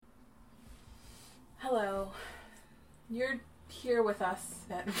Hello. You're here with us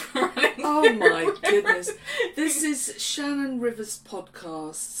at Running Oh my goodness. This is Shannon Rivers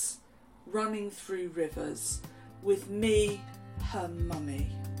Podcasts, Running Through Rivers, with me, her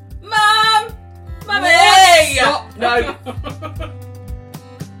mummy. Mum! Mummy! Stop! No!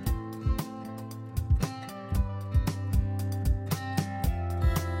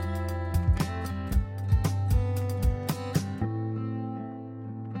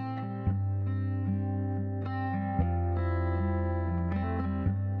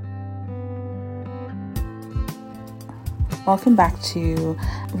 Welcome back to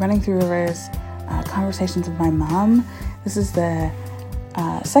Running Through Rivers, Conversations with My Mom. This is the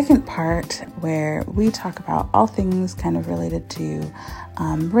second part where we talk about all things kind of related to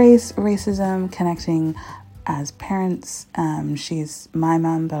race, racism, connecting as parents. She's my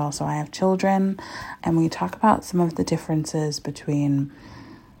mom, but also I have children. And we talk about some of the differences between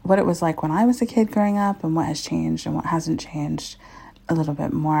what it was like when I was a kid growing up and what has changed and what hasn't changed a little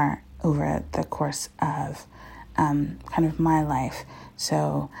bit more over the course of kind of my life.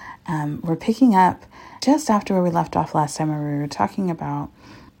 So we're picking up just after where we left off last time, where we were talking about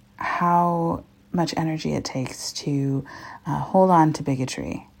how much energy it takes to hold on to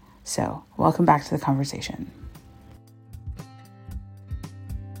bigotry. So welcome back to the conversation.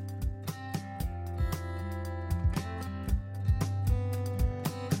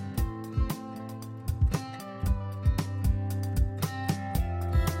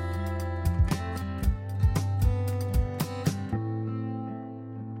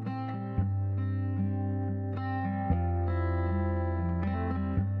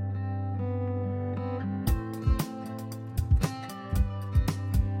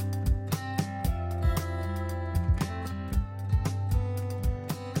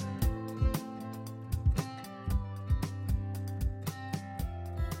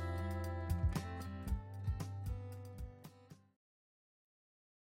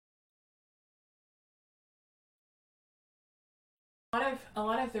 A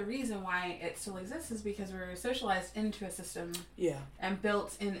lot of the reason why it still exists is because we're socialized into a system, and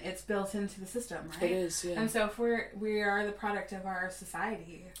it's built into the system, right? It is, yeah. And so if we are the product of our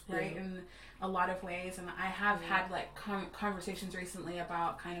society, right? In a lot of ways, and I have had like conversations recently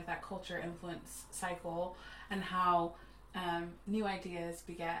about kind of that culture influence cycle and how new ideas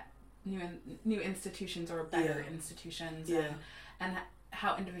beget new institutions or better institutions, and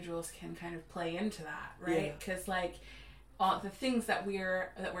how individuals can kind of play into that, right? Because like all the things that we're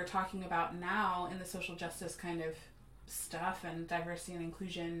talking about now in the social justice kind of stuff and diversity and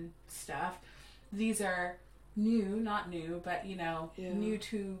inclusion stuff, these are not new, but new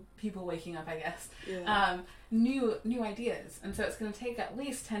to people waking up, I guess. New ideas, and so it's going to take at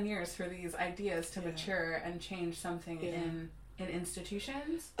least 10 years for these ideas to mature and change something in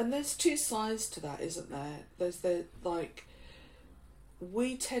institutions. And there's two sides to that, isn't there? There's the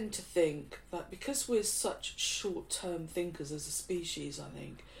we tend to think that because we're such short-term thinkers as a species, I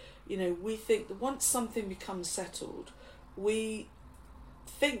think, we think that once something becomes settled, we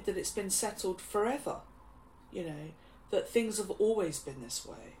think that it's been settled forever, that things have always been this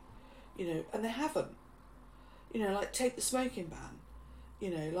way, and they haven't. Like take the smoking ban,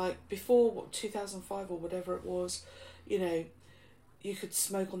 like before 2005 or whatever it was, you could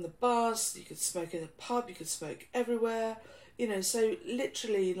smoke on the bus, you could smoke in a pub, you could smoke everywhere. So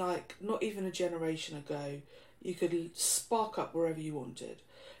literally, like, not even a generation ago, you could spark up wherever you wanted.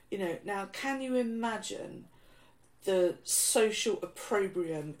 Now, can you imagine the social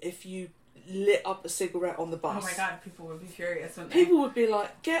opprobrium if you lit up a cigarette on the bus? Oh my God, people would be furious, wouldn't they? People would be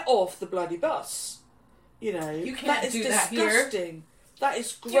like, get off the bloody bus. You can't that is do disgusting. That here. That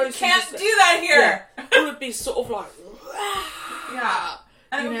is gross. You can't do that here. It would be sort of like, yeah.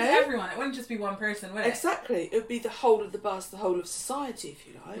 And it would be everyone. It wouldn't just be one person, would it? Exactly. It would be the whole of the bus, the whole of society, if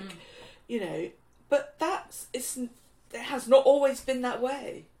you like. But it has not always been that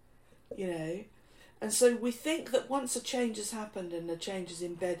way, And so we think that once a change has happened and a change is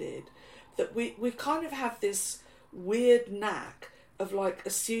embedded, that we kind of have this weird knack of like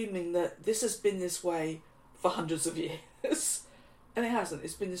assuming that this has been this way for hundreds of years. And it hasn't.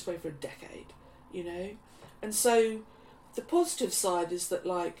 It's been this way for a decade, And so the positive side is that,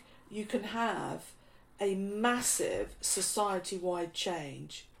 like, you can have a massive society-wide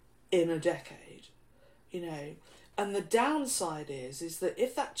change in a decade, And the downside is that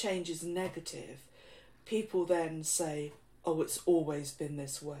if that change is negative, people then say, oh, it's always been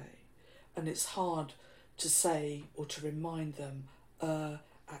this way. And it's hard to say or to remind them,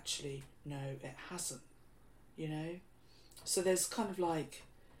 actually, no, it hasn't, So there's kind of like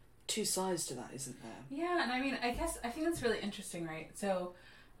two sides to that, isn't there? Yeah, and I think that's really interesting, right? So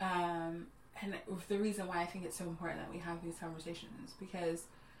and the reason why I think it's so important that we have these conversations, because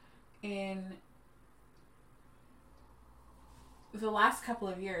in the last couple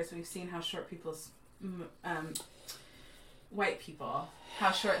of years, we've seen how short white people,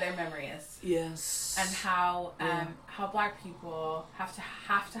 how short their memory is. Yes. And how black people have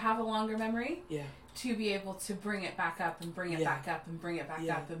to have a longer memory. Yeah. To be able to bring it back up and bring it back up and bring it back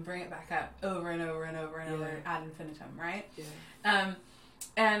up and bring it back up over and over and over and over ad infinitum, right? Yeah.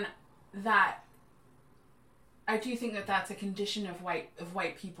 And that I do think that that's a condition of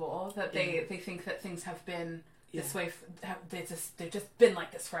white people, that they think that things have been this way. They've just been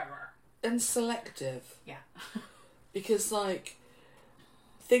like this forever. And selective. Yeah. Because like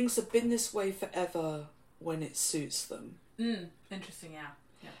things have been this way forever when it suits them. Interesting.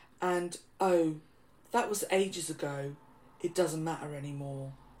 Yeah. And that was ages ago. It doesn't matter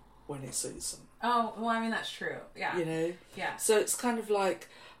anymore when it suits them. Oh, well, I mean, that's true. Yeah. You know? Yeah. So it's kind of like,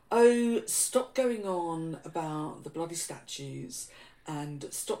 stop going on about the bloody statues and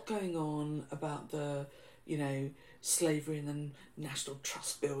stop going on about the, slavery and the National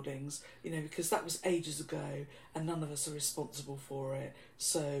Trust buildings, because that was ages ago and none of us are responsible for it.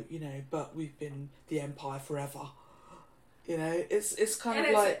 So, but we've been the empire forever. It's kind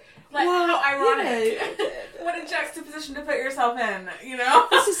of like well, how ironic. What a juxtaposition to put yourself in,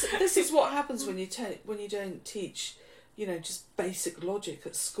 This is what happens when you don't teach, just basic logic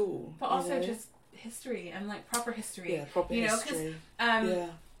at school. But also just history and like proper history. Yeah, proper history.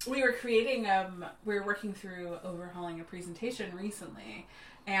 We were working through overhauling a presentation recently,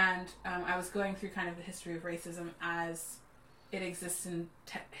 and I was going through kind of the history of racism as it exists in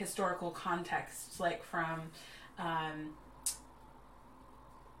historical contexts, like from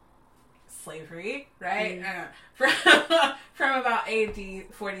slavery, right? From about AD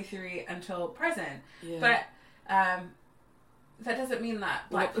 43 until present. Yeah. But that doesn't mean that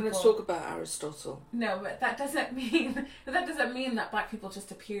black people... We're not going to talk about Aristotle. No, but that doesn't mean that black people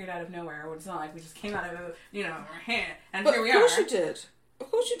just appeared out of nowhere. It's not like we just came out of our hand and but here we are. Of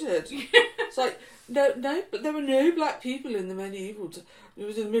course you did. It's like no, but there were no black people in the medieval. It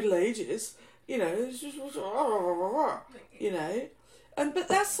was in the Middle Ages. It's just but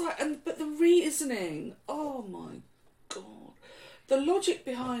that's like, but the reasoning. Oh my God, the logic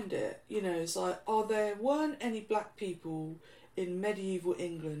behind it. Is like, there weren't any black people in medieval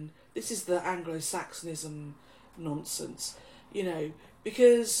England. This is the Anglo-Saxonism nonsense.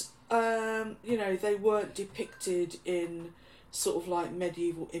 Because they weren't depicted in sort of like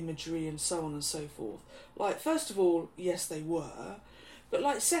medieval imagery and so on and so forth. Like, first of all, yes, they were, but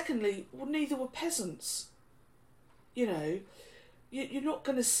like, secondly, well, neither were peasants. You're not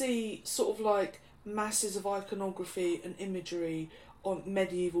going to see sort of like masses of iconography and imagery on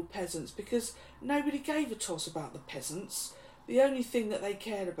medieval peasants because nobody gave a toss about the peasants. The only thing that they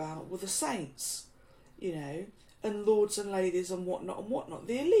cared about were the saints, and lords and ladies and whatnot,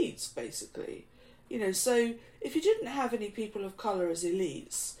 the elites basically. So if you didn't have any people of colour as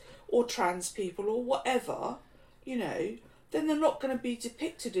elites or trans people or whatever, then they're not going to be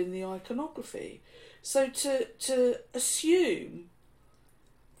depicted in the iconography. So to assume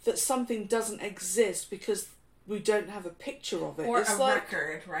that something doesn't exist because we don't have a picture of it. Or it's a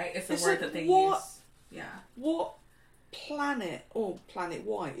record, right? It's a word that they use. Yeah. What planet? Oh, planet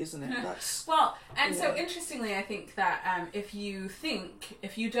white, isn't it? That's well, and so interestingly, I think that if you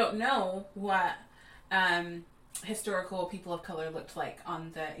don't know what historical people of colour looked like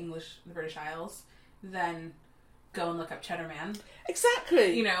on the British Isles, then go and look up Cheddar Man.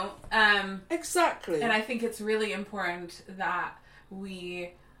 Exactly. Exactly. And I think it's really important that we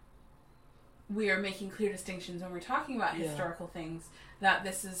are making clear distinctions when we're talking about historical things, that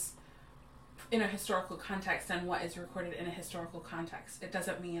this is in a historical context and what is recorded in a historical context. It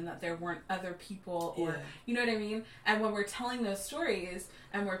doesn't mean that there weren't other people or, you know what I mean? And when we're telling those stories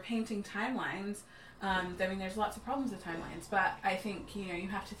and we're painting timelines, there's lots of problems with timelines, but I think, you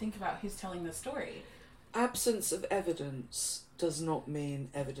have to think about who's telling the story. Absence of evidence does not mean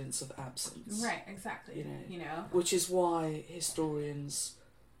evidence of absence. Right, exactly. Which is why historians,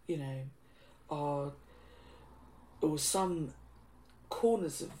 or some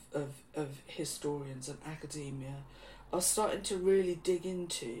corners of historians and academia are starting to really dig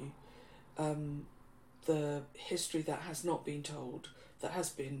into the history that has not been told, that has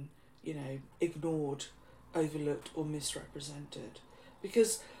been, ignored, overlooked or misrepresented.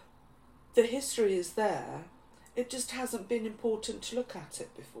 Because the history is there, it just hasn't been important to look at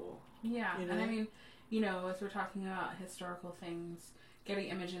it before. Yeah, and I mean, as we're talking about historical things, Getty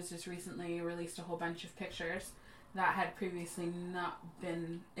Images just recently released a whole bunch of pictures that had previously not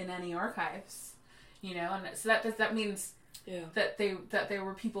been in any archives, and so that means that there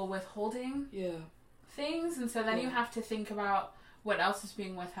were people withholding things, and so then you have to think about what else is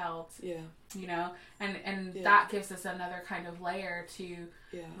being withheld. You know, and that gives us another kind of layer to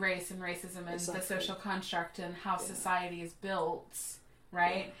race and racism and the social construct and how society is built,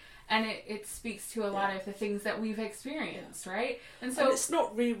 right? And it speaks to a lot of the things that we've experienced, right? And so it's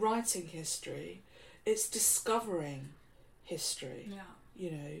not rewriting history, it's discovering history.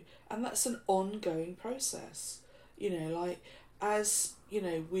 You know, and that's an ongoing process. You know, like, as, you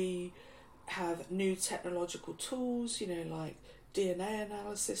know, we have new technological tools, you know, like DNA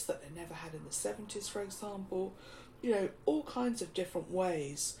analysis that they never had in the 70s, for example. You know, all kinds of different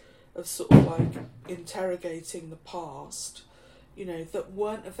ways of sort of like interrogating the past, you know, that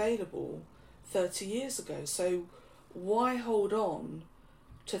weren't available 30 years ago. So why hold on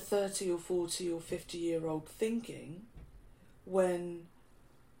to 30 or 40 or 50-year-old thinking when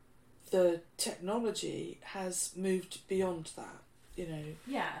the technology has moved beyond that, you know?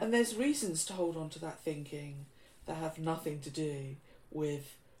 Yeah. And there's reasons to hold on to that thinking that have nothing to do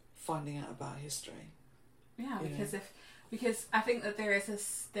with finding out about history. Yeah, because I think that there is a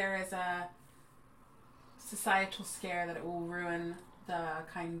societal scare that it will ruin the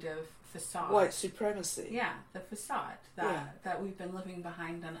kind of facade. White supremacy. Yeah, the facade that we've been living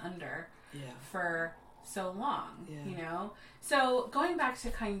behind and under for so long, you know? So going back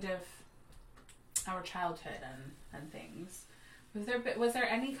to kind of our childhood and things, was there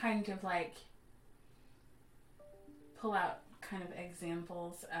any kind of like pull out kind of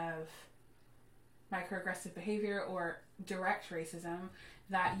examples of microaggressive behavior or direct racism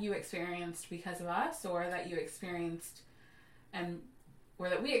that you experienced because of us, or that you experienced or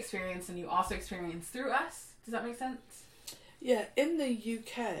that we experienced and you also experienced through us? Does that make sense? Yeah, in the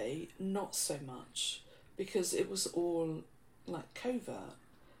UK, not so much, because it was all like covert,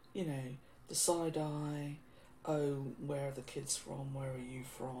 you know, the side eye, oh, where are the kids from, where are you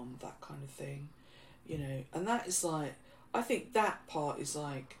from, that kind of thing, you know, and that is like, I think that part is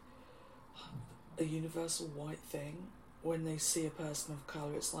like a universal white thing. When they see a person of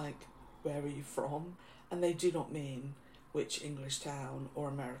colour, it's like, where are you from? And they do not mean which English town or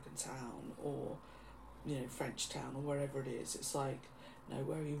American town or, you know, French town or wherever it is. It's like, no,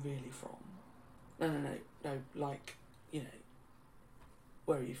 where are you really from? No, like, you know,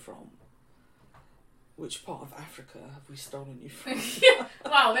 where are you from? Which part of Africa have we stolen you from?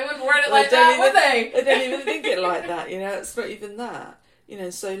 Wow, they wouldn't word it like that, would they? They don't even think it like that, you know, it's not even that. You know,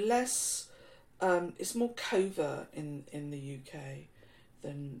 so less, it's more covert in the UK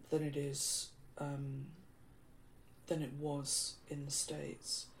than it is, than it was in the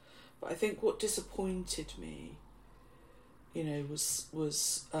States. But I think what disappointed me, you know, was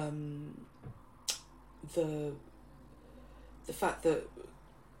the fact that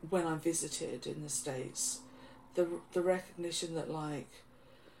when I visited in the States, the recognition that like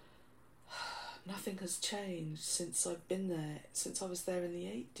nothing has changed since I've been there, since I was there in the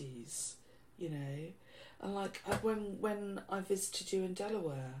 80s, you know, and like when I visited you in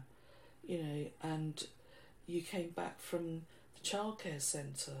Delaware, you know, and you came back from the childcare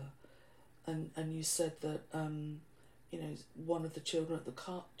centre, and you said that you know, one of the children at the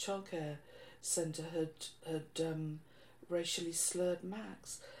childcare centre had racially slurred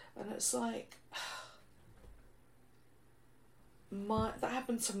Max, and it's like that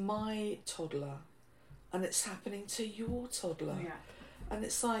happened to my toddler, and it's happening to your toddler, and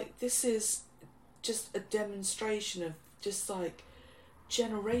it's like, this is just a demonstration of just like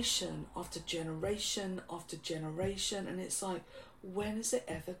generation after generation after generation, and it's like, when is it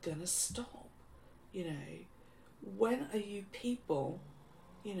ever gonna stop? You know, when are you people,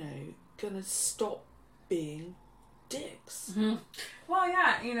 you know, gonna stop being dicks? Mm-hmm. Well,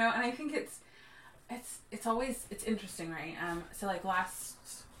 yeah, you know, and I think it's always interesting, right? So like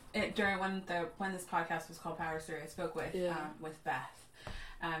during when this podcast was called Power Story, I spoke with Beth,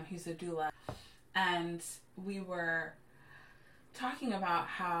 who's a doula, and we were talking about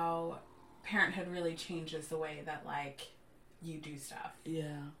how parenthood really changes the way that like you do stuff.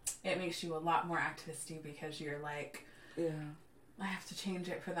 Yeah, it makes you a lot more activisty because you're like, I have to change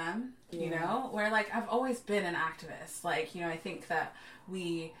it for them, you know? Where, like, I've always been an activist. Like, you know, I think that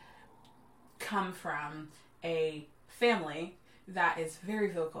we come from a family that is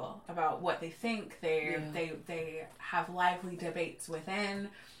very vocal about what they think. They have lively debates within.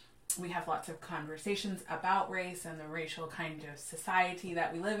 We have lots of conversations about race and the racial kind of society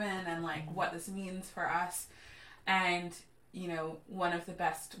that we live in and, like, what this means for us. And, you know, one of the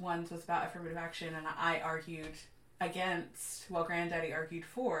best ones was about affirmative action, and I argued against, while Granddaddy argued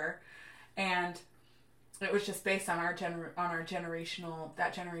for. And it was just based on our generational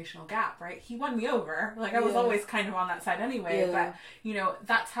gap, right? He won me over. Like, I was always kind of on that side anyway, but, you know,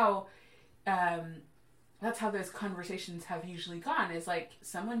 that's how those conversations have usually gone, is like,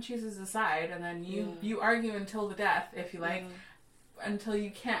 someone chooses a side, and then you argue until the death, if you like, until you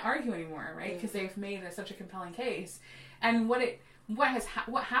can't argue anymore, right? Because they've made such a compelling case. And what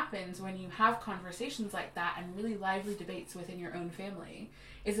happens when you have conversations like that and really lively debates within your own family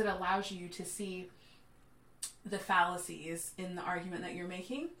is it allows you to see the fallacies in the argument that you're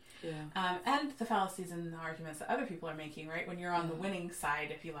making, and the fallacies in the arguments that other people are making, right? When you're on the winning side,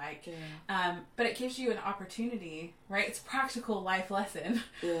 if you like. But it gives you an opportunity, right? It's a practical life lesson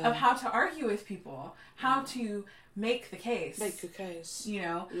of how to argue with people, how to make the case. Make your case. You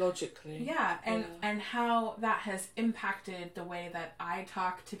know? Logically. Yeah, and how that has impacted the way that I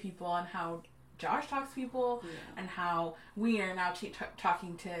talk to people and how Josh talks to people and how we are now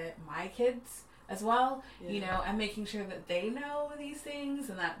talking to my kids as well, you know, and making sure that they know these things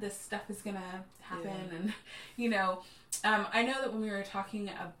and that this stuff is gonna happen. And, you know, I know that when we were talking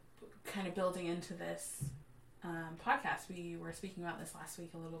kind of building into this podcast, we were speaking about this last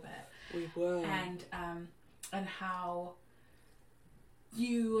week a little bit. We were. And how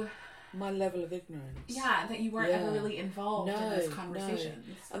my level of ignorance. Yeah, that you weren't ever really involved in those conversations.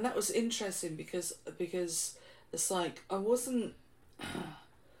 No. And that was interesting because it's like I wasn't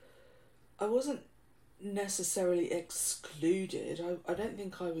necessarily excluded. I don't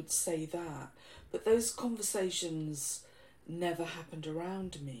think I would say that. But those conversations never happened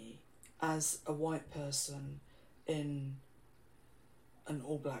around me as a white person in an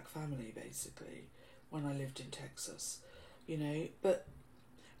all-black family, basically, when I lived in Texas. You know, but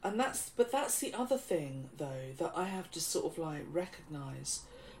that's the other thing, though, that I have to sort of like recognise.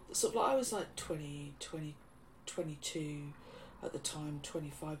 Sort of like I was like 22 at the time,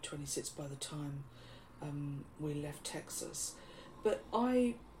 25, 26 by the time we left Texas. But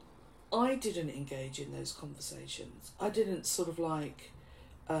I didn't engage in those conversations. I didn't sort of like,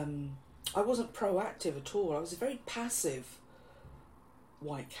 I wasn't proactive at all. I was a very passive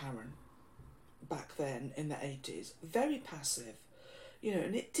white Karen back then in the 80s. Very passive. You know,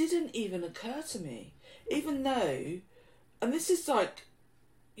 and it didn't even occur to me, even though, and this is like,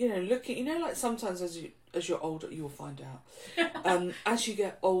 you know, looking, you know, like sometimes as you're older, you'll find out. As you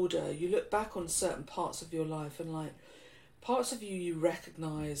get older, you look back on certain parts of your life, and like parts of you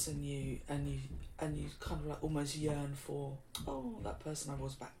recognise, and you kind of like almost yearn for. Oh, that person I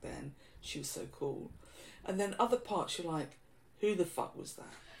was back then, she was so cool. And then other parts you're like, who the fuck was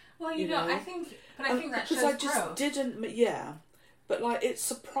that? Well, you know, I think that shows because I just growth. didn't, but like it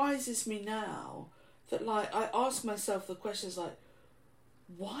surprises me now that like I ask myself the questions like,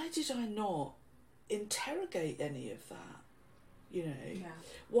 why did I not interrogate any of that? You know,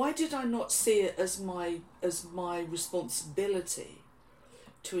 why did I not see it as my responsibility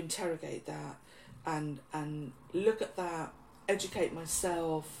to interrogate that and look at that, educate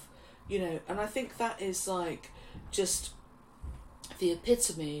myself, you know? And I think that is like just the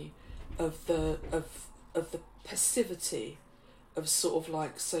epitome of the passivity of sort of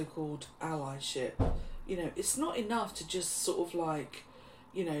like so-called allyship. You know, it's not enough to just sort of like,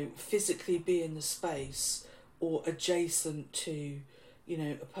 you know, physically be in the space or adjacent to, you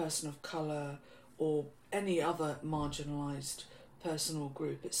know, a person of colour or any other marginalised person or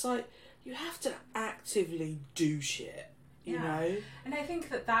group. It's like you have to actively do shit, you know? And I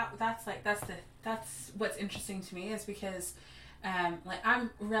think that's what's interesting to me is because like I'm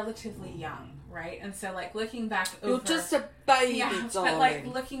relatively young, right? And so like looking back over... You're just a baby, darling. But like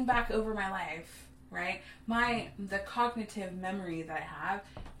looking back over my life, right? The cognitive memory that I have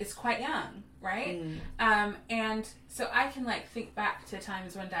is quite young, right? And so I can like think back to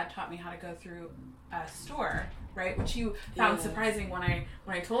times when Dad taught me how to go through a store, right? Which you found surprising when I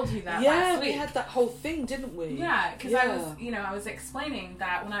told you that last week. We had that whole thing, didn't we? Yeah, because I was explaining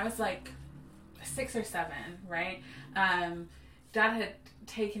that when I was like 6 or 7, right? Dad had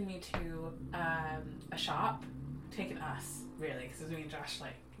taken me to a shop, taken us really, because it was me and Josh.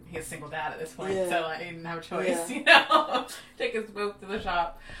 Like he's a single dad at this point, so I didn't have a choice, you know. Take us both to the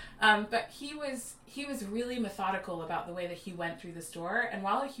shop, but he was really methodical about the way that he went through the store, and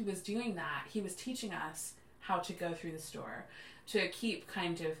while he was doing that, he was teaching us how to go through the store, to keep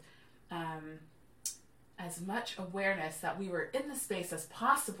kind of as much awareness that we were in the space as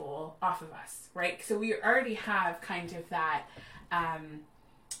possible off of us, right? So we already have kind of that.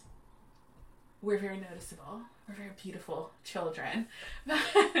 We're very noticeable. We're very beautiful children, but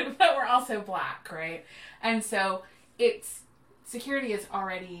we're also black, right? And so security is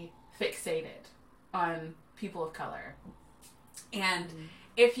already fixated on people of color. And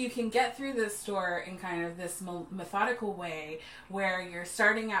if you can get through this store in kind of this methodical way where you're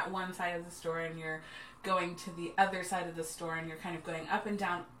starting at one side of the store and you're going to the other side of the store and you're kind of going up and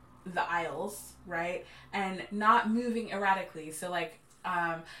down the aisles, right? And not moving erratically. So like,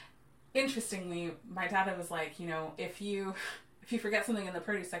 interestingly, my dad was like, you know, if you forget something in the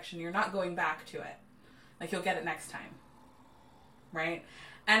produce section, you're not going back to it. Like, you'll get it next time. Right?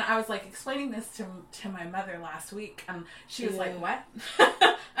 And I was like explaining this to my mother last week, and she was like, what?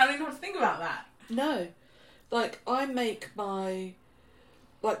 I don't even know what to think about that. No. Like, when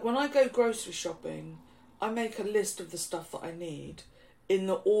I go grocery shopping, I make a list of the stuff that I need in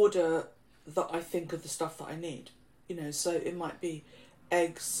the order that I think of the stuff that I need. You know, so it might be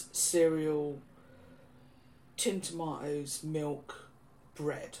eggs, cereal, tin tomatoes, milk,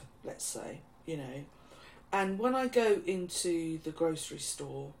 bread, let's say, you know. And when I go into the grocery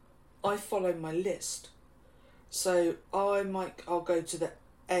store, I follow my list. So I'll go to the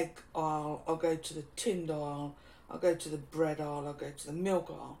egg aisle, I'll go to the tinned aisle, I'll go to the bread aisle, I'll go to the milk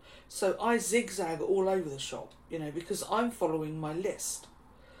aisle. So I zigzag all over the shop, you know, because I'm following my list.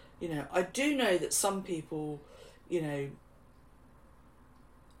 You know, I do know that some people, you know,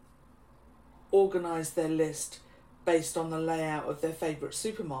 organise their list based on the layout of their favourite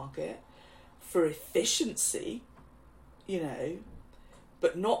supermarket for efficiency, you know,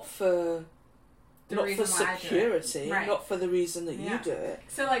 but not for security, right. Not for the reason that you do it.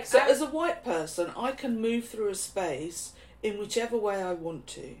 So as a white person, I can move through a space in whichever way I want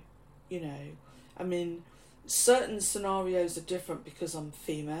to, you know. I mean, certain scenarios are different because I'm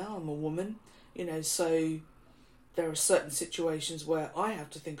female, I'm a woman, you know, so there are certain situations where I have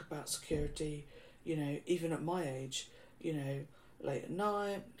to think about security, you know, even at my age, you know, late at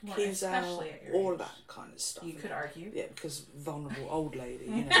night, keys out, all that kind of stuff. You could argue. Yeah, because vulnerable old lady,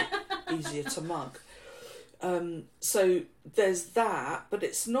 you know, easier to mug. So there's that, but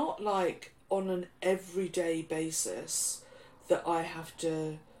it's not like on an everyday basis that I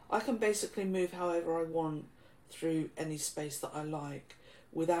can basically move however I want through any space that I like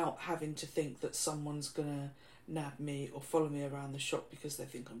without having to think that someone's going to nab me or follow me around the shop because they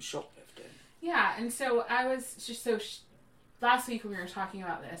think I'm shoplifting. Yeah, and so I was just last week when we were talking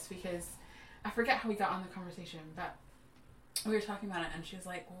about this, because I forget how we got on the conversation, but we were talking about it, and she was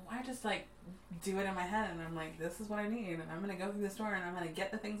like, well, why just like do it in my head? And I'm like, this is what I need, and I'm going to go through the store and I'm going to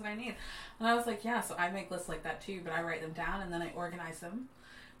get the things that I need. And I was like, yeah, so I make lists like that too, but I write them down and then I organize them,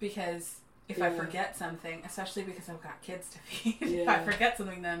 because if I forget something, especially because I've got kids to feed, if I forget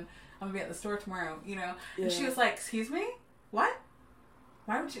something, then I'm going to be at the store tomorrow, you know? Yeah. And she was like, excuse me? What?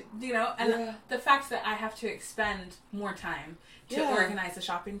 Why would you, you know? And the fact that I have to expend more time to organize a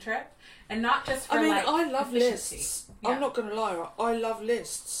shopping trip, and not just for, I love efficiency. Lists. Yeah. I'm not going to lie, I love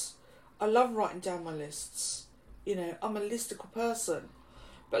lists. I love writing down my lists. You know, I'm a listicle person.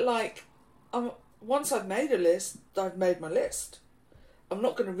 But like, once I've made a list, I've made my list. I'm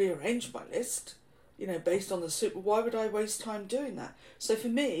not going to rearrange my list, you know, based on the super. Why would I waste time doing that? So for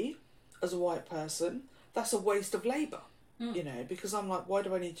me, as a white person, that's a waste of labour. You know, because I'm like, why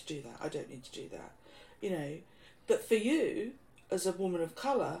do I need to do that? I don't need to do that, you know. But for you, as a woman of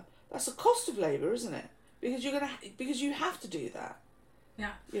colour, that's a cost of labour, isn't it? Because because you have to do that.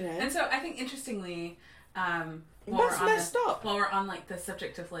 Yeah. You know. And so I think interestingly, that's messed up. While we're on like the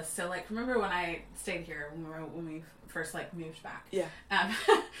subject of lists, so like remember when I stayed here when we first like moved back? Yeah.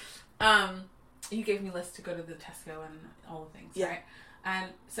 You gave me lists to go to the Tesco and all the things, right?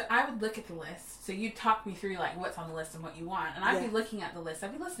 And so I would look at the list. So you'd talk me through like what's on the list and what you want. And I'd be looking at the list.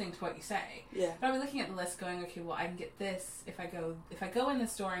 I'd be listening to what you say. Yeah. But I'd be looking at the list going, okay, well I can get this if I go in the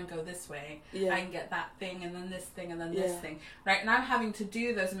store and go this way, I can get that thing and then this thing and then this thing. Right? And I'm having to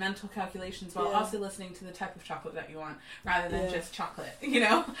do those mental calculations while also listening to the type of chocolate that you want rather than just chocolate, you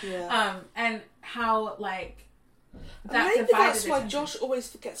know? Yeah. And how like that maybe divided that's why attention. Josh always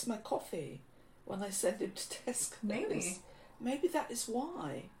forgets my coffee when I send him to Tesco. Maybe that is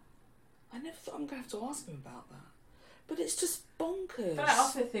why. I never thought I'm going to have to ask him about that. But it's just bonkers. But I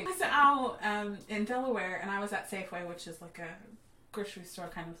also think I was out in Delaware, and I was at Safeway, which is like a grocery store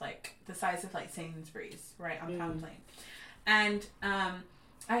kind of like the size of like Sainsbury's, right, on Pound Lane. And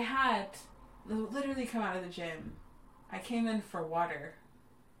I had literally come out of the gym. I came in for water,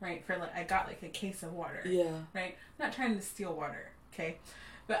 right? I got like a case of water. Yeah. Right? I'm not trying to steal water, okay?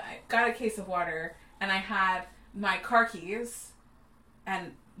 But I got a case of water, and I had my car keys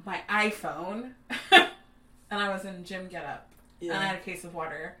and my iPhone and I was in gym getup and I had a case of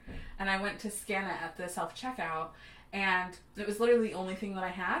water and I went to scan it at the self-checkout and it was literally the only thing that I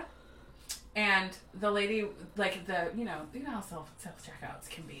had. And the lady, like you know how self-checkouts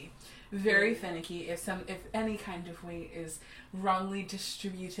can be. very finicky if any kind of weight is wrongly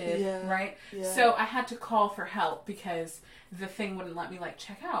distributed, right? Yeah. So I had to call for help because the thing wouldn't let me like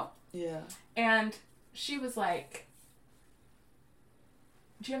check out. Yeah. And she was like,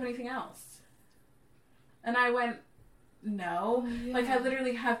 "Do you have anything else?" And I went, "No." Like, I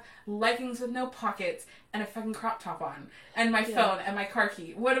literally have leggings with no pockets and a fucking crop top on and my phone and my car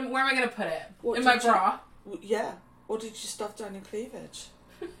key. Where am I going to put it? In my bra? Yeah. What did you stuff down your cleavage?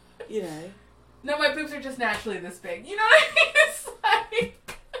 You know? No, my boobs are just naturally this big. You know what I mean? It's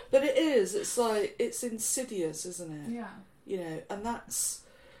like... But it is. It's like, it's insidious, isn't it? Yeah. You know, and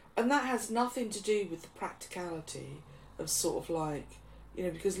that has nothing to do with the practicality of sort of like, you know,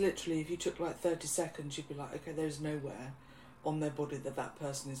 because literally if you took like 30 seconds, you'd be like, okay, there's nowhere on their body that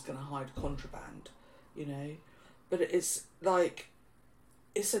person is going to hide contraband, you know? But it's like,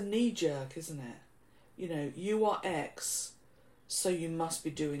 it's a knee-jerk, isn't it? You know, you are X, so you must be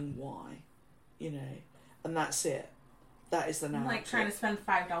doing Y, you know? And that's it. That is the narrative. I'm like trying to spend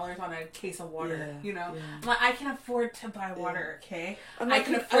 $5 on a case of water, you know? Yeah. Like, I can afford to buy water, okay? And I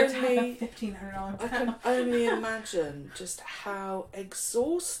can afford to have a $1,500 I can only imagine just how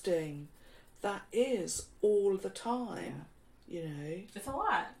exhausting that is all the time, you know? It's a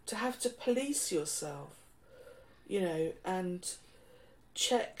lot. To have to police yourself, you know, and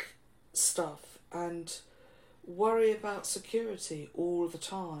check stuff and worry about security all the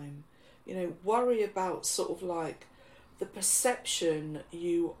time. You know, worry about sort of like the perception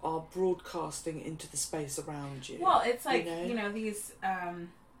you are broadcasting into the space around you. Well, it's like, you know these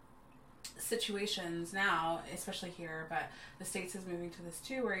situations now, especially here, but the States is moving to this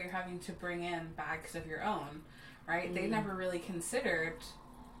too, where you're having to bring in bags of your own, right? They never really considered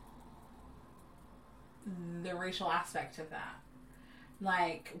the racial aspect of that.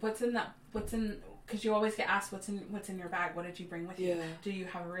 Like, because you always get asked what's in your bag, what did you bring with you? Do you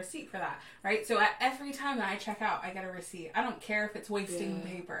have a receipt for that, right? So every time that I check out, I get a receipt. I don't care if it's wasting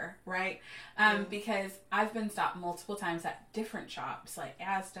paper, right? Because I've been stopped multiple times at different shops, like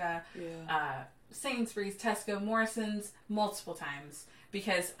Asda, Sainsbury's, Tesco, Morrison's, multiple times,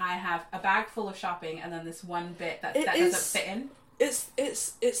 because I have a bag full of shopping and then this one bit that doesn't fit in. It's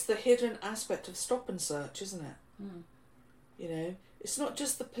the hidden aspect of stop and search, isn't it? You know, it's not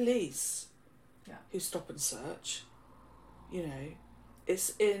just the police who stop and search, you know,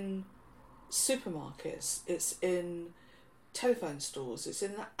 it's in supermarkets, it's in telephone stores, it's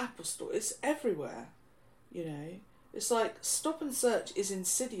in the Apple store, it's everywhere, you know. It's like stop and search is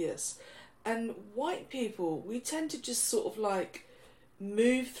insidious, and white people, we tend to just sort of like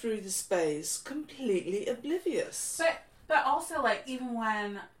move through the space completely oblivious. But also, like, even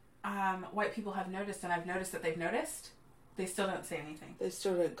when white people have noticed, and I've noticed that they've noticed, they still don't say anything. They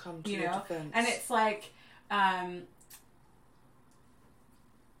still don't come to your defense. And it's like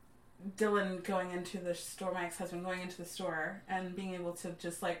Dylan going into the store, my ex-husband going into the store and being able to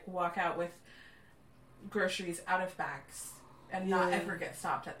just like walk out with groceries out of bags and not ever get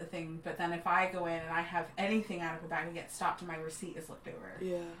stopped at the thing. But then if I go in and I have anything out of a bag and get stopped and my receipt is looked over.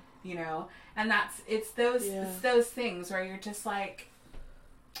 Yeah. You know? And it's those things where you're just like,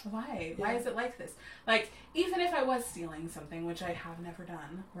 why? Why is it like this? Like, even if I was stealing something, which I have never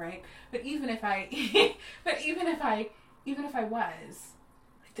done, right? But even if I was,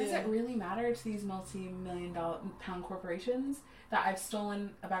 does it really matter to these multi-million-pound corporations that I've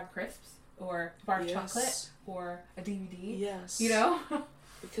stolen a bag of crisps or a bar of chocolate or a DVD? Yes. You know?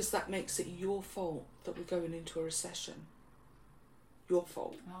 Because that makes it your fault that we're going into a recession. Your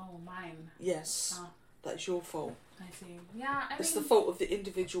fault. Oh, mine. Yes. Oh. That's your fault. I see. Yeah, it's the fault of the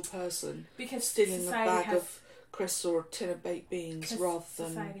individual person because stealing a bag of crisps or a tin of baked beans rather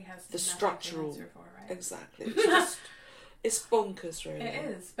than the structural. For, right? Exactly. It's bonkers, really. It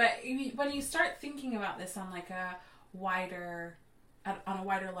is, but when you start thinking about this on like a wider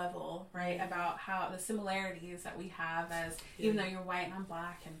level, right, about how the similarities that we have as even though you're white and I'm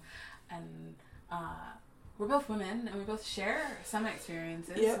black and we're both women and we both share some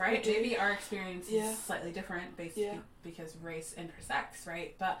experiences, right? Maybe our experience is slightly different because race intersects,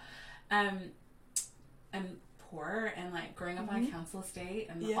 right? But and poor and like growing up on a council estate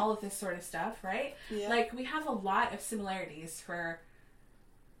and all of this sort of stuff, right? Like we have a lot of similarities for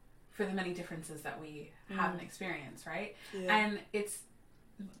the many differences that we have and experience, right? And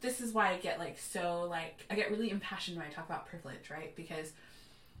this is why I get like I get really impassioned when I talk about privilege, right? Because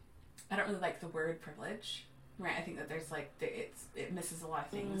I don't really like the word privilege. Right, I think that there's like it misses a lot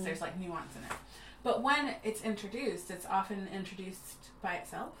of things. There's like nuance in it, but when it's introduced, it's often introduced by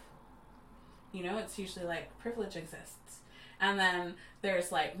itself. You know, it's usually like privilege exists, And then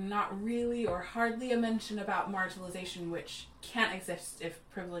there's like not really or hardly a mention about marginalization, which can't exist if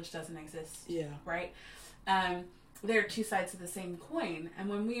privilege doesn't exist. Yeah. Right? They're two sides of the same coin. And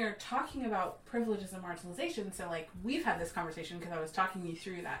when we are talking about privileges and marginalization, so like we've had this conversation because I was talking you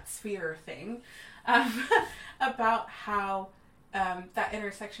through that sphere thing, about how that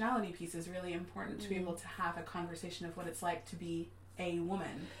intersectionality piece is really important to be able to have a conversation of what it's like to be a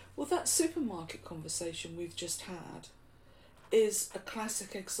woman. Well, that supermarket conversation we've just had is a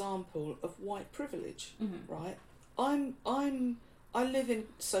classic example of white privilege, right? I live in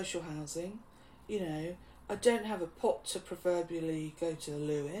social housing, you know, I don't have a pot to proverbially go to the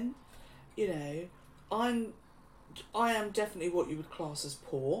loo in, you know, I am definitely what you would class as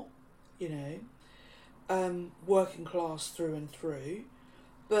poor, you know, working class through and through,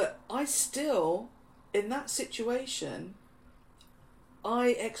 but I still, in that situation, I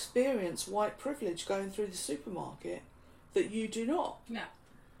experience white privilege going through the supermarket that you do not. Yeah.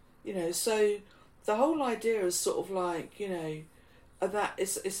 You know, so the whole idea is sort of like, you know, that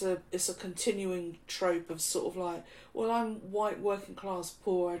it's a continuing trope of sort of like, well, I'm white, working class,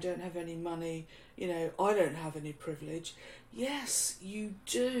 poor, I don't have any money, you know, I don't have any privilege. Yes, you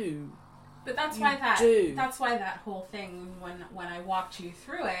do. But that's why that whole thing, when I walked you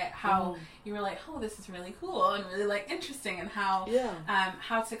through it, how you were like, oh, this is really cool and really like interesting, and how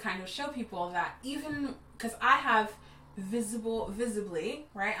how to kind of show people that even because I have visibly,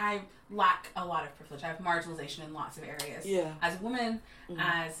 right, I lack a lot of privilege. I have marginalization in lots of areas. Yeah. As a woman,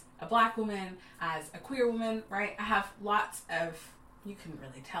 as a black woman, as a queer woman, right, I have lots of, you couldn't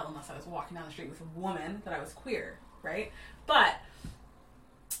really tell unless I was walking down the street with a woman that I was queer, right? But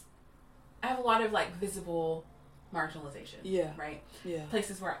I have a lot of like visible marginalization, right? Yeah.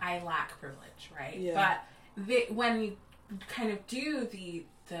 Places where I lack privilege, right? Yeah. But when you kind of do the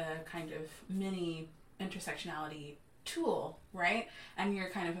kind of mini intersectionality tool, right? And you're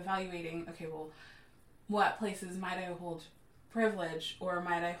kind of evaluating, okay, well, what places might I hold privilege, or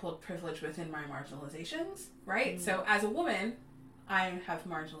might I hold privilege within my marginalizations, right? So as a woman, I have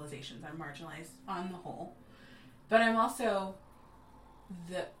marginalizations. I'm marginalized on the whole, but I'm also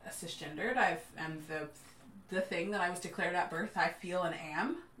cisgendered. I'm the thing that I was declared at birth. I feel and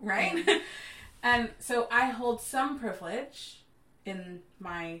am, right? And so I hold some privilege in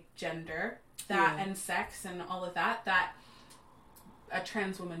my gender, and sex and all of that a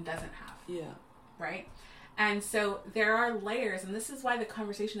trans woman doesn't have. Yeah. Right? And so there are layers, and this is why the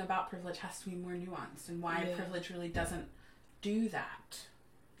conversation about privilege has to be more nuanced, and why privilege really doesn't do that.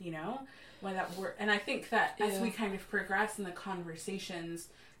 You know? And I think that as we kind of progress in the conversations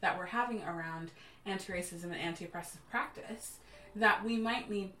that we're having around anti-racism and anti-oppressive practice, that we might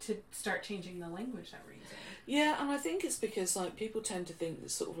need to start changing the language that we're using. Yeah, and I think it's because like people tend to think that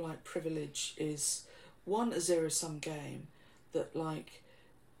sort of like privilege is a zero-sum game, that like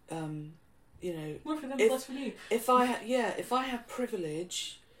you know, more for them, less for you. If I have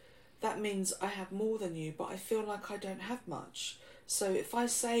privilege, that means I have more than you, but I feel like I don't have much. So if I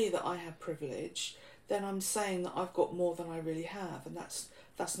say that I have privilege, then I'm saying that I've got more than I really have, and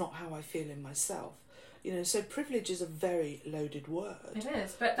that's not how I feel in myself. You know, so privilege is a very loaded word. It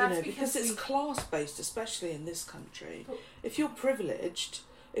is, but that's because it's class-based, especially in this country. If you're privileged,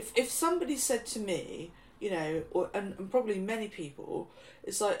 if somebody said to me, you know, and probably many people,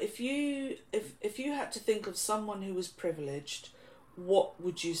 it's like if you had to think of someone who was privileged, what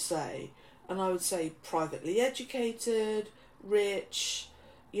would you say? And I would say privately educated, rich,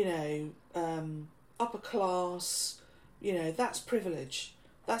 you know, upper class, you know, that's privilege.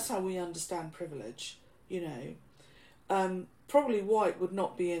 That's how we understand privilege, you know. Probably white would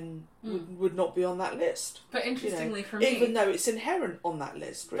not be would not be on that list. But interestingly, you know, for me, even though it's inherent on that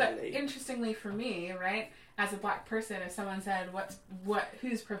list, really. But interestingly for me, right, as a black person, if someone said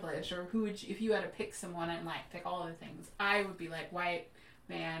who's privileged, or who would you, if you had to pick someone and like pick all the things, I would be like white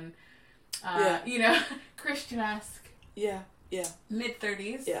man, you know, Christian-esque,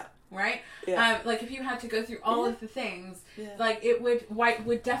 mid-30s, right? Like if you had to go through all of the things, like white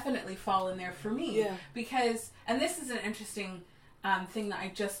would definitely fall in there for me, because, and this is an interesting thing that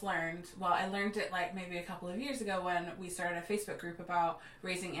I just learned. Well, I learned it like maybe a couple of years ago when we started a Facebook group about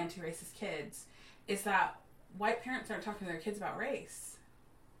raising anti-racist kids, is that white parents aren't talking to their kids about race.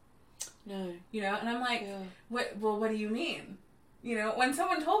 No. You know, and I'm like, what do you mean? You know, when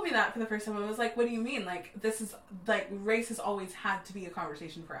someone told me that for the first time, I was like, what do you mean? Like, this is, like, race has always had to be a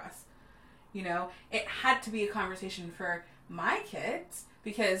conversation for us. You know, it had to be a conversation for my kids,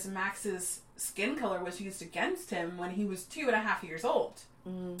 because Max's skin color was used against him when he was 2.5 years old.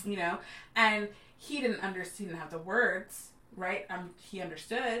 You know, and he didn't have the words right? He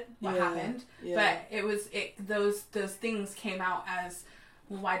understood what Yeah, happened, yeah. but those things came out as,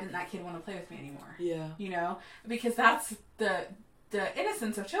 well, why didn't that kid want to play with me anymore? Yeah. You know, because that's the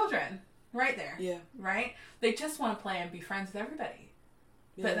innocence of children right there. Yeah. Right? They just want to play and be friends with everybody.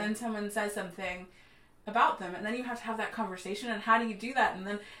 Yeah. But then someone says something about them, and then you have to have that conversation, and how do you do that? And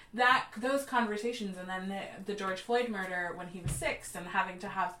then those conversations, and then the George Floyd murder when he was 6, and having to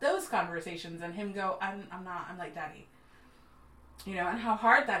have those conversations, and him go, I'm like daddy. You know, and how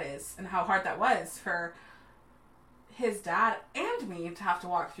hard that is, and how hard that was for his dad and me to have to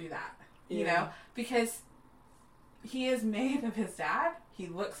walk through that. Yeah. You know, because he is made of his dad. He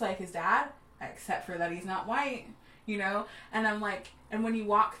looks like his dad, except for that he's not white. You know, and I'm like, and when you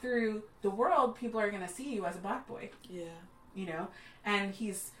walk through the world, people are going to see you as a black boy. Yeah. You know, and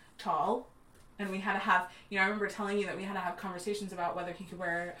he's tall, and we had to have, you know, I remember telling you that we had to have conversations about whether he could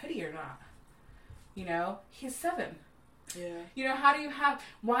wear a hoodie or not. You know, he's 7. Yeah. You know,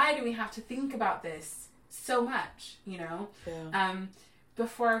 why do we have to think about this so much, you know? Yeah.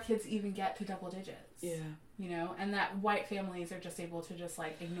 Before our kids even get to double digits. Yeah. You know, and that white families are just able to just,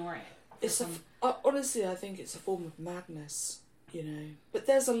 like, ignore it. Honestly, I think it's a form of madness, you know. But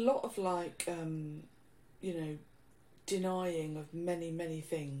there's a lot of, like, you know, denying of many, many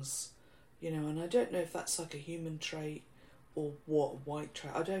things, you know, and I don't know if that's, like, a human trait or what, a white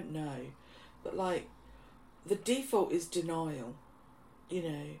trait, I don't know. But, like, the default is denial, you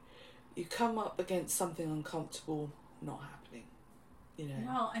know. You come up against something uncomfortable, not happening, you know.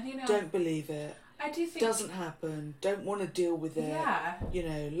 Well, and, you know, don't believe it. I do think... Doesn't happen. Don't want to deal with it. Yeah. You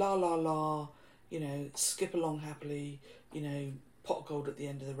know, la la la, you know, skip along happily, you know, pot of gold at the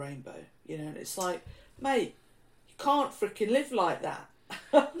end of the rainbow. You know, and it's like, mate, you can't freaking live like that.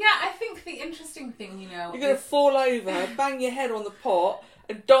 Yeah, I think the interesting thing, you know... You're going to fall over, bang your head on the pot,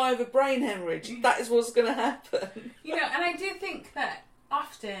 and die of a brain hemorrhage. That is what's going to happen. You know, and I do think that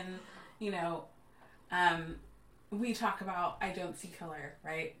often, you know, we talk about I don't see color,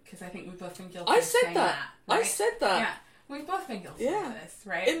 right? Because I think we've both been guilty of saying that. Right? I said that. Yeah, we've both been guilty of this,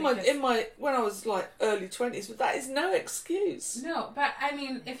 right? In my when I was like early 20s, but that is no excuse. No, but I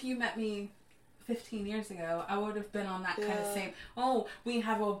mean, if you met me 15 years ago, I would have been on that kind of same, oh, we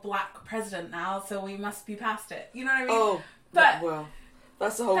have a black president now, so we must be past it. You know what I mean? Oh, but well,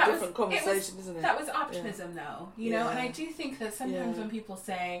 that's a whole different conversation, isn't it? That was optimism, though. You know, and I do think that sometimes Yeah. when people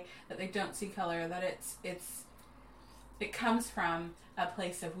say that they don't see color, that it comes from a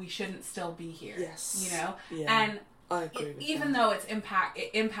place of we shouldn't still be here. Yes. You know? Yeah. And I agree with even that. though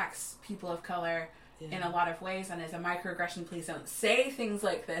it impacts people of color in a lot of ways, and as a microaggression, please don't say things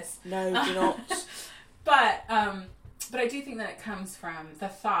like this. No, do not. But I do think that it comes from the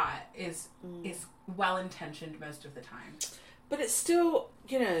thought is well intentioned most of the time. But it's still,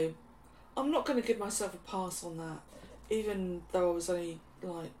 you know, I'm not going to give myself a pass on that, even though I was only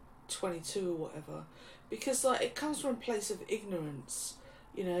like 22 or whatever, because like it comes from a place of ignorance,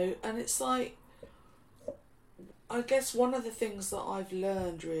 you know, and it's like, I guess one of the things that I've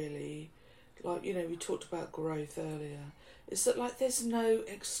learned really, like, you know, we talked about growth earlier, is that like there's no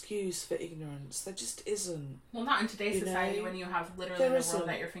excuse for ignorance. There just isn't. Well, not in today's society when you have literally the world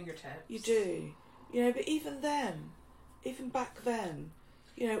at your fingertips. You do, you know, but even then, even back then,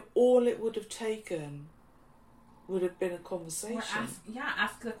 you know, all it would have taken would have been a conversation. Or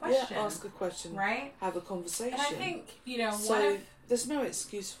ask the question. Yeah, ask a question. Right? Have a conversation. And I think, you know, there's no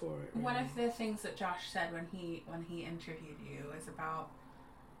excuse for it. Really. One of the things that Josh said when he interviewed you is about,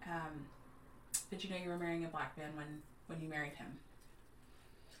 did you know you were marrying a black man when you married him?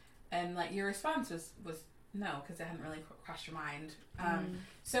 And like your response was no, because it hadn't really crossed your mind.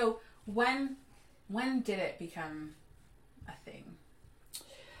 So when did it become a thing?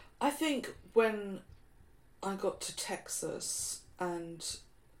 I think when I got to Texas and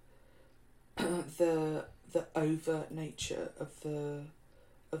the overt nature of the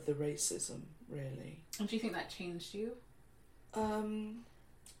racism, really. And do you think that changed you?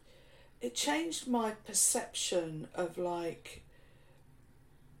 It changed my perception of like.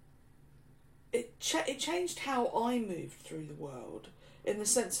 It changed how I moved through the world, in the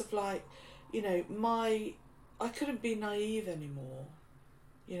sense of like, you know, I couldn't be naive anymore,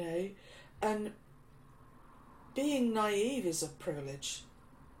 you know, and being naive is a privilege.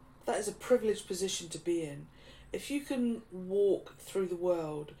 That is a privileged position to be in. If you can walk through the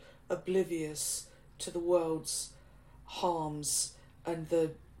world oblivious to the world's harms and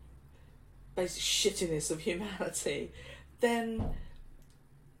the basic shittiness of humanity, then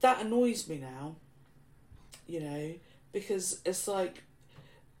that annoys me now, you know, because it's like,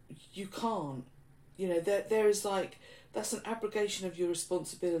 you can't, you know, there is like, that's an abrogation of your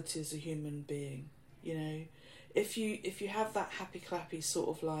responsibility as a human being, you know. if you have that happy clappy sort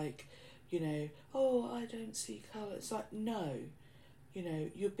of like, you know, oh, I don't see colour. It's like, no, you know,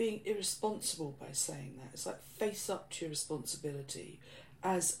 you're being irresponsible by saying that. It's like, face up to your responsibility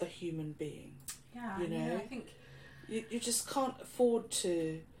as a human being. Yeah, you know, I think you just can't afford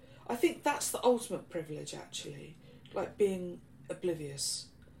to. I think that's the ultimate privilege, actually, like being oblivious,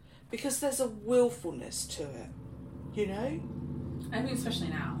 because there's a willfulness to it, you know. I mean, especially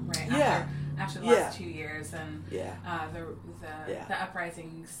now, right? Yeah. After the last 2 years and the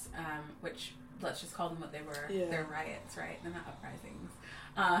uprisings, which let's just call them what they were. Yeah. They're riots, right? They're not uprisings.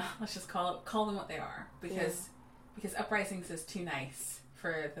 Let's just call them what they are, because uprisings is too nice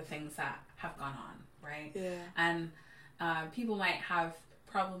for the things that have gone on, right? Yeah. And people might have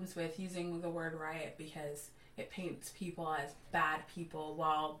problems with using the word riot because it paints people as bad people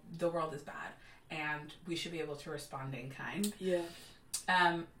while the world is bad, and we should be able to respond in kind. Yeah.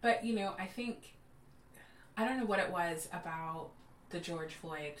 But, you know, I think, I don't know what it was about the George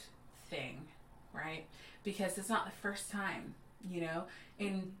Floyd thing, right? Because it's not the first time, you know.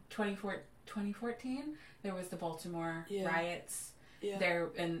 In 2014, there was the Baltimore riots. Yeah. There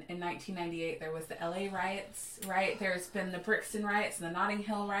in 1998 there was the LA riots, right? There's been the Brixton riots and the Notting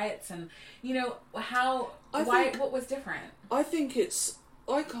Hill riots, and you know what was different? I think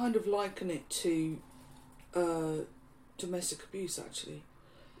I kind of liken it to domestic abuse, actually.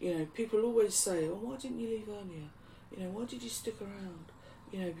 You know, people always say, "Oh, why didn't you leave earlier? You know, why did you stick around?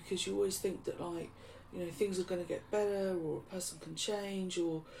 You know, because you always think that, like, you know, things are going to get better, or a person can change,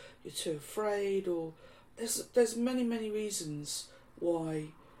 or you're too afraid, or there's many reasons why,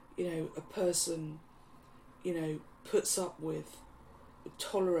 you know, a person, you know, puts up with,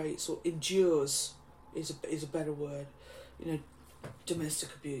 tolerates, or endures is a better word, you know,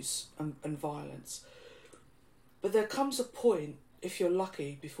 domestic abuse and violence. But there comes a point, if you're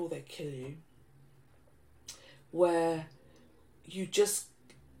lucky, before they kill you, where you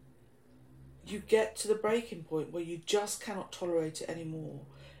get to the breaking point where you just cannot tolerate it anymore.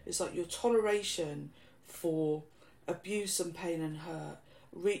 It's like your toleration for abuse and pain and hurt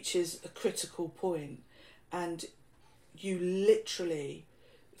reaches a critical point, and you literally,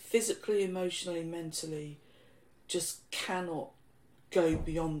 physically, emotionally, mentally, just cannot go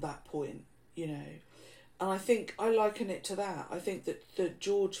beyond that point, you know. And I think I liken it to that. I think that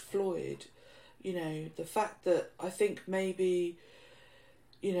George Floyd, you know, the fact that I think maybe,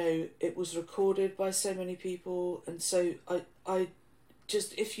 you know, it was recorded by so many people, and so I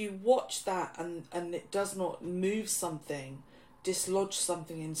just, if you watch that and it does not move something, dislodge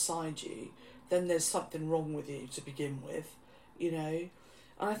something inside you, then there's something wrong with you to begin with, you know.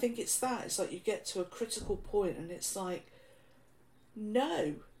 And I think it's that. It's like you get to a critical point and it's like,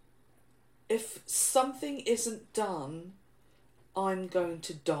 no, if something isn't done, I'm going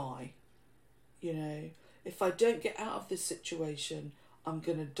to die, you know. If I don't get out of this situation, I'm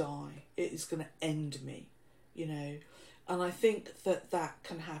going to die. It is going to end me, you know. And I think that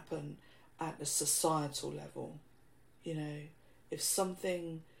can happen at a societal level, you know. If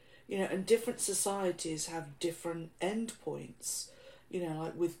something, you know, and different societies have different end points, you know,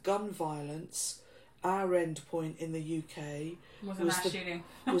 like with gun violence, our end point in the UK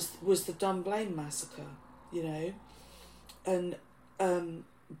was the Dunblane massacre, you know, and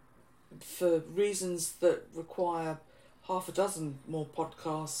for reasons that require half a dozen more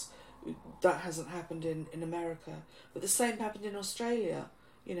podcasts, that hasn't happened in America. But the same happened in Australia.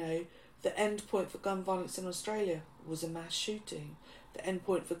 You know, the end point for gun violence in Australia was a mass shooting. The end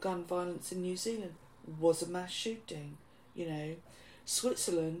point for gun violence in New Zealand was a mass shooting. You know,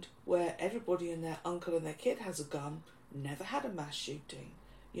 Switzerland, where everybody and their uncle and their kid has a gun, never had a mass shooting.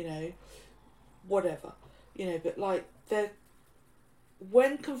 You know, whatever. You know, but like,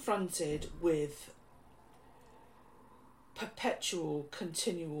 when confronted with perpetual,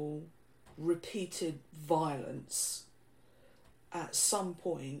 continual, repeated violence, at some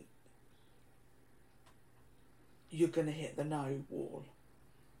point you're going to hit the no wall.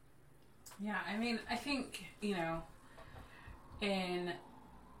 Yeah, I mean, I think, you know, in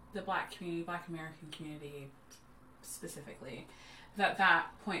the Black community, Black American community specifically, that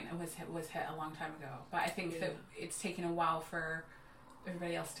point was hit a long time ago. But I think that it's taken a while for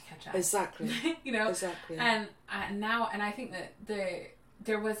everybody else to catch up. Exactly. You know? Exactly. And now, and I think that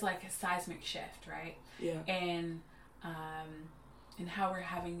there was like a seismic shift, right? Yeah. In how we're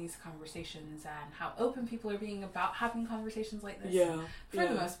having these conversations and how open people are being about having conversations like this. Yeah. For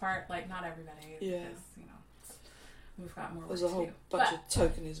the most part, like, not everybody. Yeah. Because, you know, we've got more work There's a whole to do. bunch of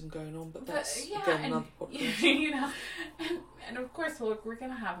tokenism going on, but that's again another podcast. You know, and of course we're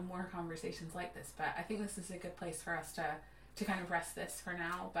going to have more conversations like this, but I think this is a good place for us to kind of rest this for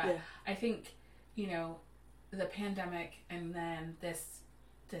now. But I think, you know, the pandemic and then this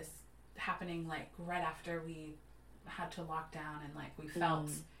happening like right after we had to lock down, and like we felt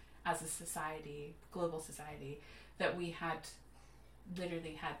as a society, global society, that we had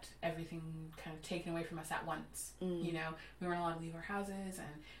literally had everything kind of taken away from us at once. You know, we weren't allowed to leave our houses,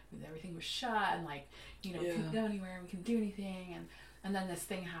 and everything was shut, and like, you know, we couldn't go anywhere, we couldn't do anything, and then this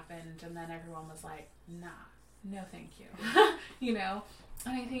thing happened, and then everyone was like, nah, no thank you. You know,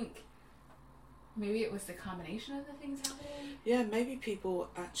 and I think maybe it was the combination of the things happening. Yeah, maybe people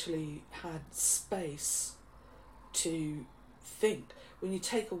actually had space to think. When you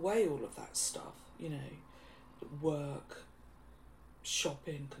take away all of that stuff, you know, work,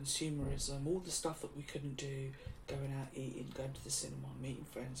 shopping, consumerism, all the stuff that we couldn't do, going out eating, going to the cinema, meeting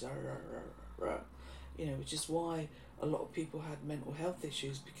friends, you know, which is why a lot of people had mental health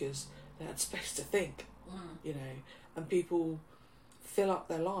issues, because they had space to think, you know, and people fill up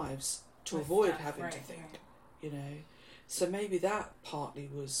their lives to avoid having to think, you know. So maybe that partly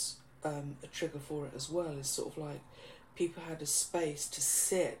was a trigger for it as well, is sort of like people had a space to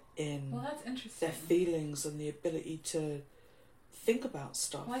sit in that's interesting. their feelings and the ability to think about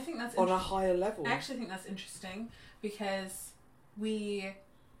stuff I think that's on a higher level. I actually think that's interesting, because we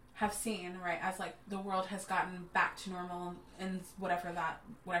have seen, right, as like the world has gotten back to normal and whatever that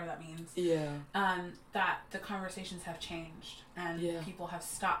means. That the conversations have changed, and people have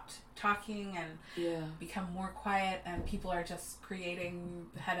stopped talking and become more quiet, and people are just creating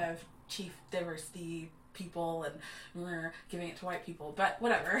head of chief diversity people and we're giving it to white people, but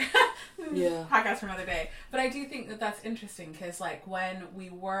whatever. Podcast for another day. But I do think that that's interesting, because like when we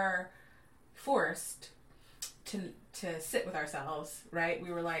were forced to sit with ourselves, right,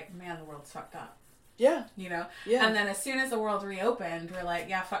 we were like, man, the world's fucked up. You know? And then as soon as the world reopened, we're like,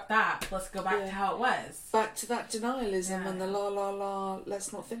 yeah, fuck that, let's go back to how it was. Back to that denialism and the la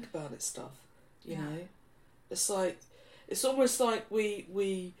let's not think about it stuff, you know. It's like, it's almost like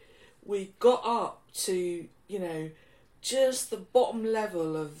we got up to, you know, just the bottom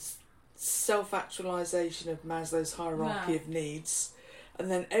level of self-actualization of Maslow's hierarchy of needs, and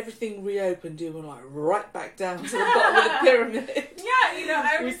then everything reopened, you were like right back down to the bottom of the pyramid. You know,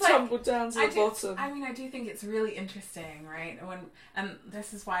 I was like, tumbled down to the bottom. I mean, I do think it's really interesting, right? And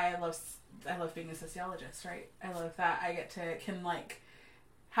this is why I love being a sociologist, right? I love that I can like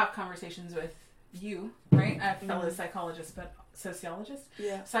have conversations with you, right? A fellow psychologist, but sociologist,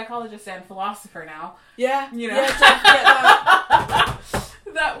 psychologist and philosopher now. You know, don't forget that.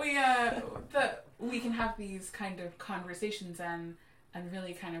 that we can have these kind of conversations and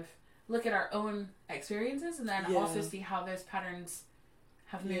really kind of look at our own experiences, and then also see how those patterns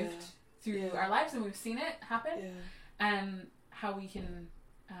have moved through our lives, and we've seen it happen, and how we can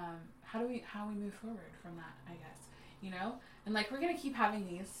how we move forward from that, I guess, you know. And like, we're gonna keep having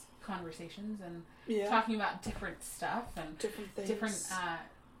these conversations and talking about different stuff and different things,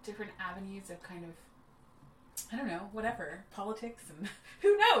 different avenues of kind of, I don't know, whatever, politics and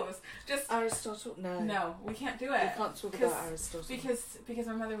who knows. Just Aristotle. No, we can't do it. We can't talk about Aristotle because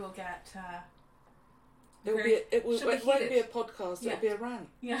my mother will get. It won't be a podcast. It'll be a rant.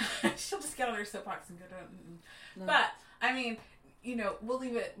 Yeah, she'll just get on her soapbox and go. No. But I mean, you know, we'll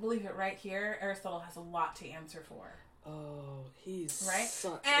leave it right here. Aristotle has a lot to answer for. Oh, he's right,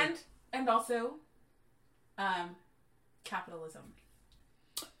 such and also, capitalism.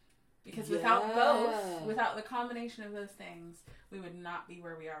 Because without both, without the combination of those things, we would not be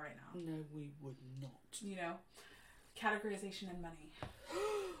where we are right now. No, we would not. You know, categorization and money.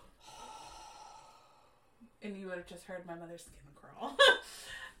 And you would have just heard my mother's skin crawl.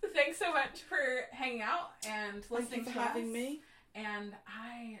 Thanks so much for hanging out and listening to having me. And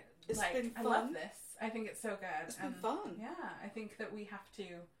I love this. I think it's so good. It's been fun. Yeah, I think that we have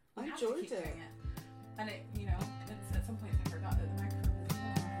to. I enjoyed keep doing it. And it, you know, it's, at some points I forgot that the microphone was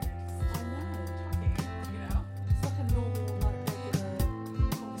talking. You know, it's like a normal, like regular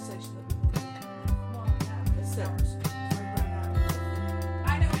conversation that we normally have. Well, yeah. Except I ran out.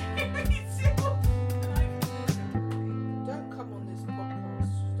 I know. Me too. Don't come on this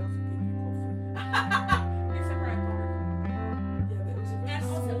podcast. She doesn't give you coffee. Except for I'm over. Yeah, but it was a really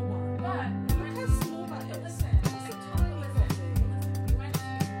small one. But look how small that is. Listen, it's a tiny coffee. We went to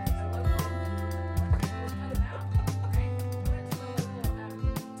a local. We'll cut it out, right? We went to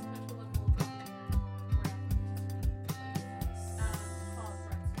a local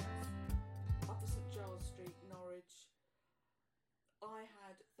opposite Giles Street, Norwich. I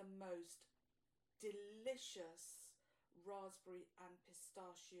had the most delicious raspberry and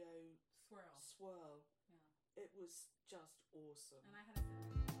pistachio swirl. Yeah. It was just awesome. And I had a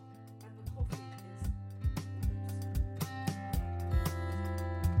and the coffee is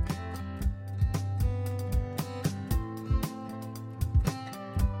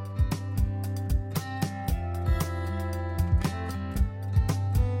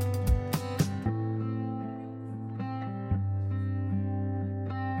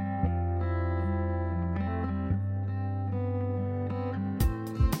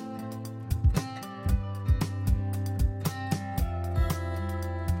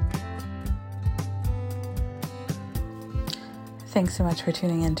Thanks so much for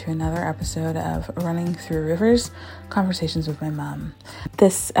tuning in to another episode of Running Through Rivers, Conversations with My Mom.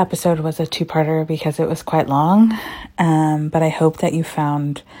 This episode was a two-parter because it was quite long, but I hope that you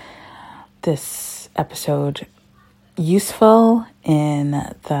found this episode useful in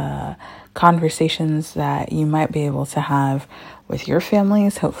the conversations that you might be able to have with your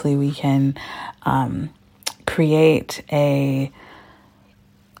families. Hopefully we can create an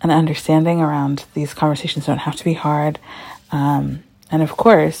understanding around these conversations. Don't have to be hard. And of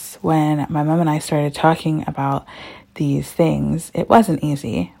course, when my mom and I started talking about these things, it wasn't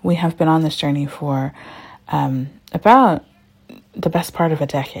easy. We have been on this journey for about the best part of a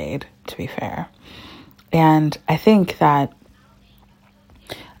decade, to be fair. And I think that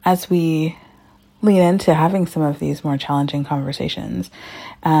as we lean into having some of these more challenging conversations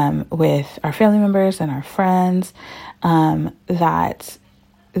with our family members and our friends, that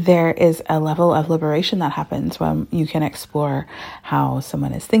there is a level of liberation that happens when you can explore how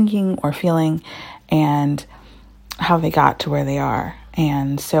someone is thinking or feeling and how they got to where they are.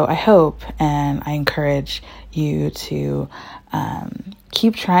 And so I hope and I encourage you to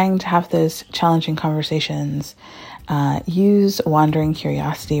keep trying to have those challenging conversations. Use wandering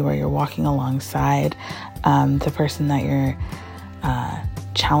curiosity where you're walking alongside the person that you're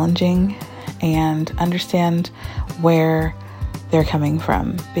challenging, and understand where they're coming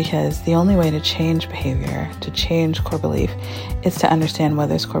from, because the only way to change behavior, to change core belief, is to understand where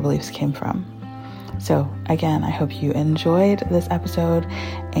those core beliefs came from. So again, I hope you enjoyed this episode,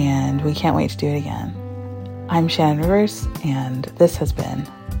 and we can't wait to do it again. I'm Shannon Rivers, and this has been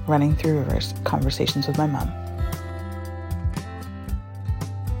Running Through Rivers, Conversations with My Mom.